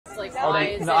Like, Are why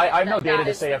they, is no, it I have no that data that to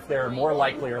is say if they're more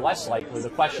likely or less likely.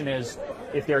 The question is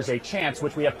if there's a chance,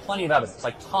 which we have plenty of evidence,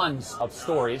 like tons of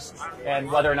stories,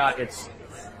 and whether or not it's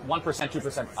 1%,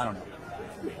 2%, I don't know,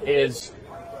 is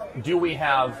do we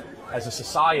have, as a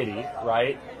society,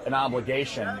 right, an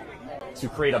obligation to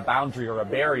create a boundary or a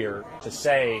barrier to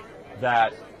say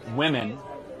that women,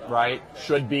 right,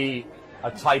 should be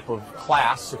a type of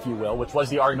class, if you will, which was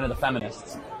the argument of the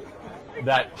feminists,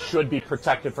 that should be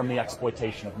protected from the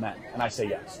exploitation of men? And I say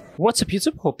yes. What's up,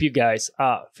 YouTube? Hope you guys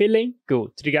are feeling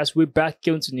good. Today, guys, we're back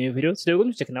here into a new video. Today, we're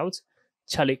going to be checking out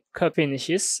Charlie Kirk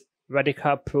finishes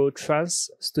radical pro-trans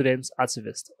students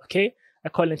activist. Okay, I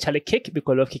call him Charlie Kick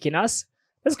because I love kicking ass.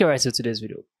 Let's get right into today's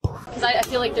video. Because I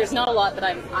feel like there's not a lot that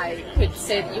I could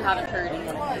say that you haven't heard in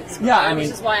one of these. Yeah, I mean,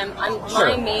 which is why sure.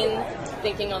 my main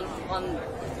thinking on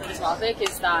the topic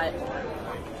is that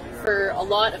for a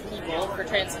lot of people, for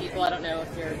trans people, I don't know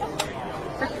if you're,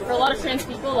 for a lot of trans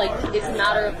people, like, it's a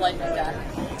matter of life and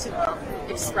death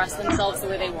to express themselves the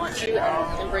way they want to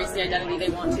and embrace the identity they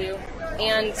want to,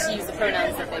 and to use the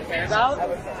pronouns that they care about.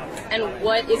 And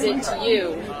what is it to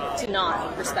you to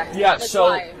not respect Yeah, that? Like,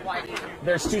 so why do you?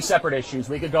 there's two separate issues.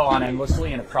 We could go on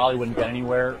endlessly, and it probably wouldn't get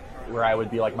anywhere where I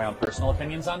would be like my own personal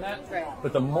opinions on that. Right.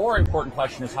 But the more important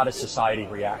question is, how does society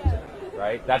react to it,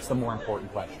 right? That's the more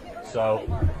important question. So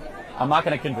I'm not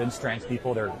going to convince trans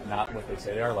people they're not what they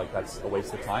say they are. Like, that's a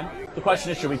waste of time. The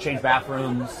question is, should we change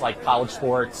bathrooms, like college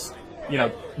sports? You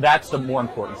know, that's the more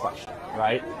important question,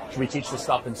 right? Should we teach this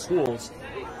stuff in schools?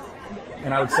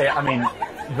 And I would say, I mean,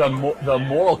 the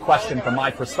moral question from my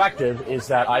perspective is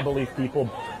that I believe people,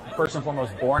 first and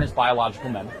foremost, born as biological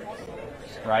men,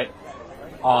 right,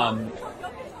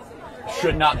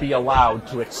 should not be allowed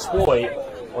to exploit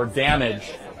or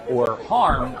damage or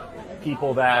harm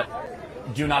people that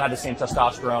do not have the same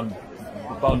testosterone,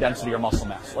 bone density, or muscle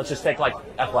mass. Let's just take, like,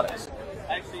 athletics,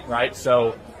 right?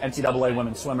 So NCAA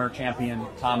women's swimmer champion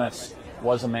Thomas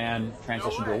was a man,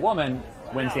 transitioned to a woman,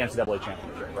 wins the NCAA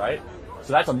championship, right?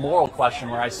 So that's a moral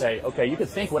question where I say, okay, you can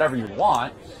think whatever you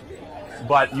want,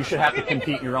 but you should have to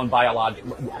compete your own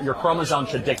biological, your chromosome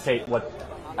should dictate what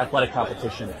athletic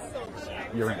competition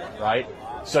you're in, right?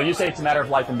 So you say it's a matter of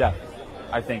life and death.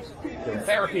 I think doing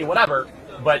therapy, whatever,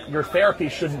 but your therapy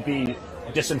shouldn't be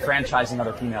disenfranchising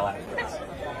other female athletes.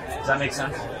 Does that make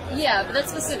sense? Yeah, but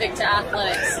that's specific to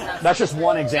athletics. That's just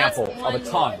one example of a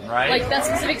ton, right? Like, that's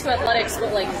specific to athletics,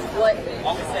 but like, what?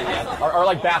 Or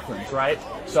like bathrooms, right?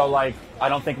 So, like, I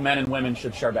don't think men and women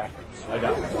should share bathrooms. I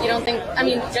don't. You don't think? I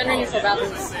mean, gender neutral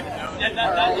bathrooms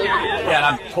are all over. Yeah, and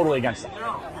I'm totally against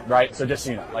that, right? So just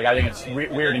so you know, like, I think it's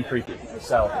weird and creepy.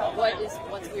 So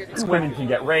What's weird? women can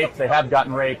get raped. They have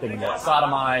gotten raped. They can get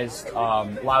sodomized.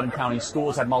 Loudoun County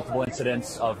schools had multiple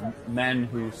incidents of men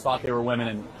who thought they were women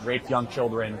and raped young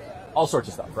children. All sorts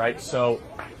of stuff, right? So,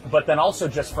 but then also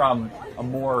just from a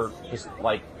more just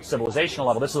like civilizational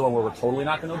level, this is one where we're totally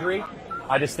not going to agree.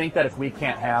 I just think that if we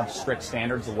can't have strict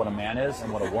standards of what a man is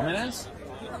and what a woman is,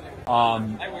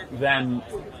 then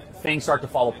things start to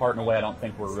fall apart in a way I don't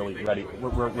think we're really ready.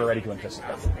 We're ready to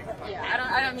anticipate. Yeah,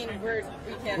 I don't mean we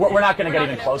can't. We're not going to get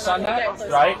even close on that,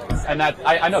 right? And that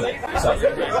I know that. So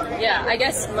yeah, I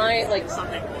guess my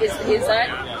is that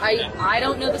I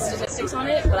don't know the statistics on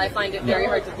it, but I find it very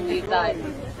hard to believe that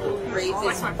rape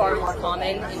is far more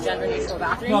common in gender neutral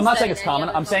bathrooms. No, I'm not saying it's common.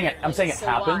 I'm saying it So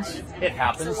happens. It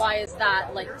happens. So why is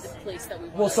that like the place that we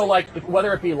want? Well, so like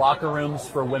whether it be locker rooms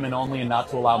for women only and not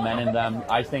to allow men in them,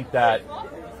 I think that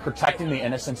protecting the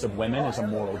innocence of women is a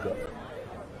moral good.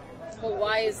 But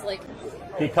why is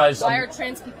because why are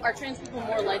trans people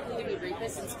more likely to be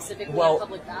rapists and specifically in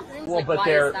public bathrooms? Well, like, but why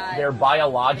is that they're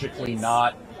biologically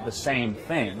not the same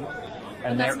thing,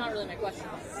 and that's not really my question.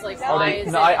 It's like,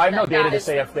 I have no data to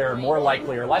say if they're more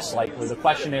likely or less likely. The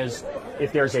question is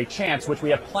if there's a chance, which we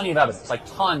have plenty of evidence, like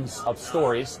tons of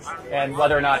stories, and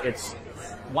whether or not it's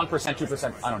 1%,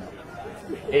 2%, I don't know,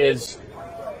 is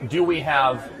do we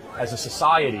have, as a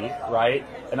society, right,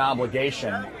 an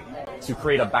obligation to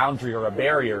create a boundary or a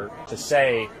barrier to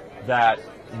say that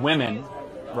women,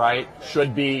 right,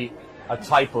 should be a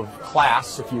type of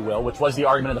class, if you will, which was the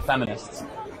argument of the feminists,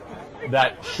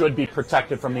 that should be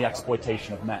protected from the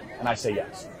exploitation of men? And I say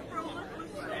yes.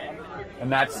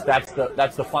 And that's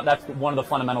one of the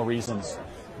fundamental reasons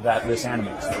that this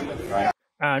animates me, right?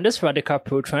 This radical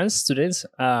pro-trans students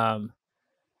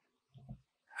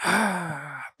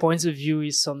point of view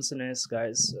is something else,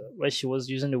 guys. Where she was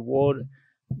using the word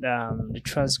the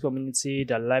trans community,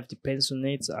 their life depends on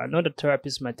it. I know the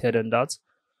therapist might tell them that.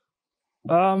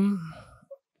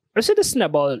 I said this thing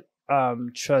about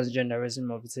transgenderism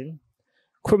of the thing.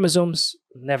 Chromosomes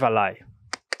never lie.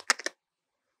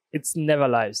 It's never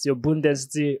lies. Your bone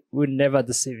density will never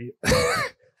deceive you.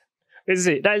 You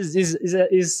see, that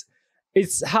is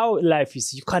it's how life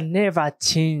is. You can never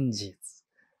change it.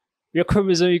 Your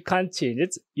chromosome, you can't change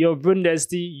it. Your bone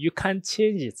density, you can't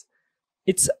change it.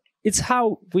 It's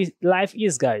how life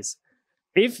is, guys.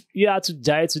 If you are to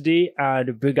die today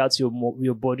and bring out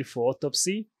your body for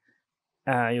autopsy,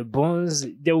 your bones,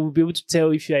 they will be able to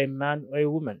tell if you are a man or a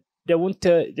woman. They won't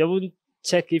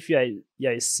check if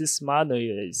you're a cis man or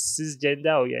you're a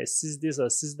cisgender or you're a cis this or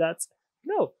cis that.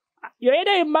 No, you're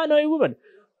either a man or a woman.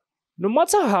 No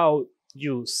matter how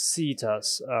you see it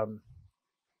as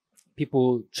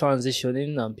people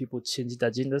transitioning and people changing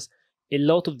their genders, a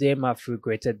lot of them have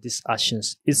regretted these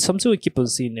actions. It's something we keep on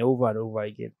seeing over and over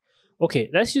again. Okay,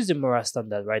 let's use the moral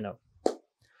standard right now.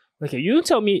 Okay, you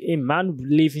tell me a man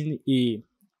leaving a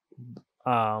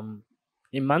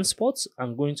man's sport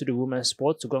and going to the women's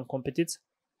sport to go and compete,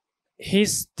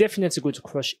 he's definitely going to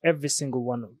crush every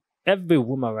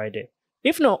woman right there.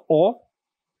 If not all,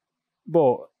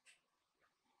 but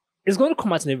it's going to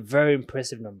come out in a very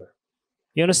impressive number.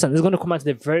 You understand? It's going to come out in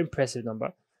a very impressive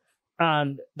number.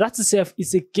 And that itself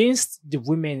is against the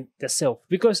women themselves,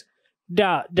 because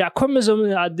their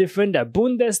chromosomes are different, their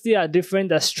bone density are different,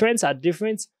 their strengths are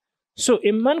different. So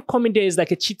a man coming there is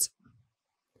like a cheat.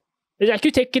 It's like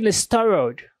you taking a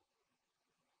steroid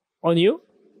on you,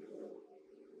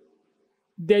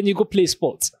 then you go play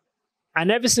sports.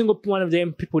 And every single one of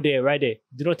them people there, right there,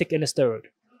 do not take any steroid.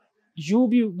 You'll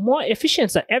be more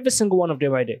efficient than every single one of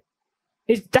them right there.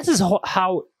 That is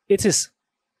how it is.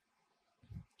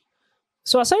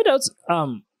 So aside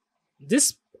that,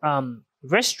 this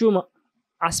restroom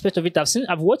aspect of it,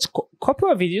 I've watched a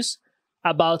couple of videos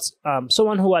about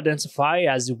someone who identifies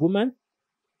as a woman.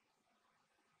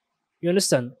 You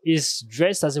understand? Is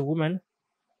dressed as a woman,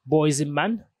 but is a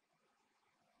man.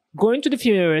 Going to the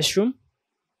female restroom,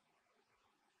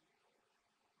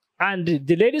 and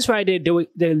the ladies right there,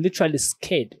 they're literally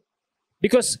scared,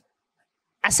 because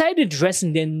aside the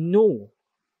dressing, they know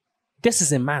this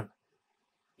is a man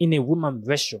in a woman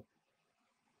restroom.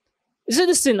 You see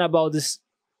this thing about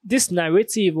this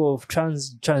narrative of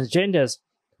transgenders,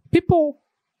 people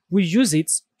will use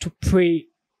it to prey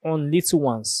on little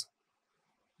ones.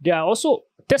 There are also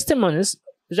testimonies,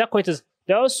 there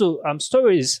are also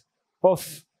stories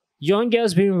of young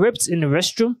girls being raped in the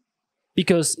restroom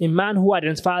because a man who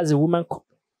identifies as a woman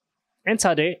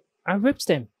entered there and raped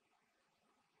them.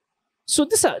 So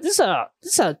this is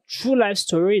a true life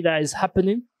story that is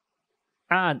happening,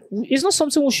 and it's not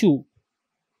something we should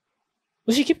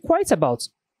keep quiet about.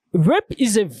 Rape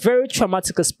is a very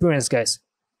traumatic experience, guys.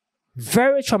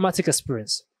 Very traumatic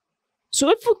experience. So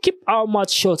if we keep our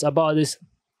mouth shut about this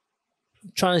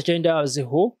transgender as a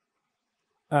whole,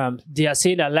 they are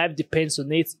saying that life depends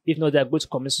on it. If not, they are going to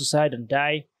commit suicide and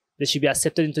die. They should be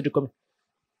accepted into the community.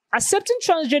 Accepting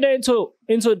transgender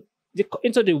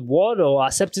into the world, or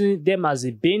accepting them as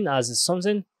a being, as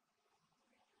something,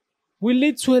 will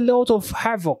lead to a lot of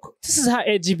havoc. This is how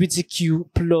LGBTQ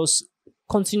plus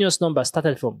continuous number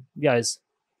started from, guys.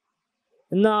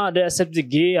 Now they accept the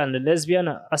gay and the lesbian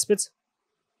aspect.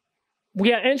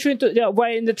 We are entering into, we're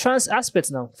in the trans aspect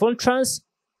now. From trans,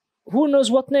 who knows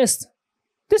what next?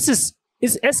 This is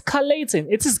escalating.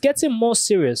 It is getting more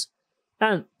serious.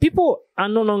 And people are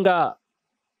no longer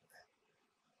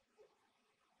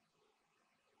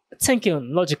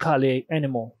thinking logically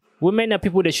anymore. Women are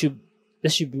people that should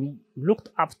be looked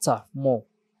after more.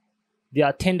 They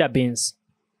are tender beings.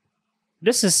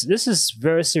 This is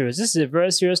very serious. This is a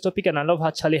very serious topic, and I love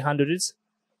how Charlie handled it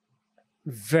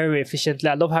very efficiently.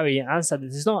 I love how he answered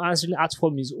it. He's not answering out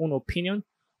from his own opinion,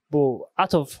 but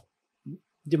out of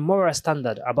the moral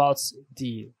standard about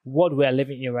the world we are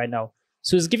living in right now.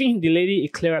 So he's giving the lady a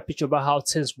clearer picture about how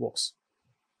things works.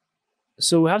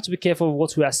 So we have to be careful of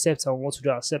what we accept and what we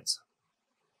don't accept.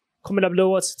 Comment down below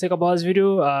what to think about this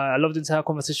video. I love the entire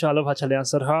conversation. I love how Charlie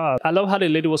answered her. I love how the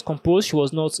lady was composed. She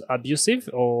was not abusive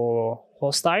or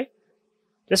hostile.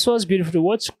 This was beautiful to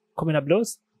watch. Comment down below.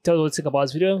 Tell us what you think about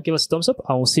this video. Give us a thumbs up,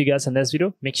 and we'll see you guys in the next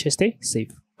video. Make sure you stay safe.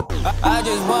 I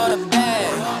just want a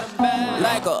bag,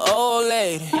 like an old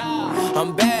lady.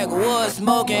 I'm backwoods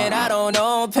smoking, I don't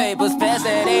own papers, pass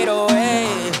that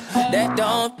 808. That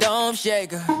don't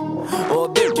shake her.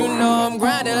 Oh, bitch, you know I'm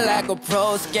grinding like a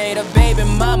pro skater. Baby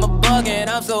mama bugging,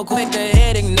 I'm so quick to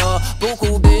hit ignore.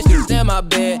 Buku bitches in my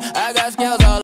bed, I got scales all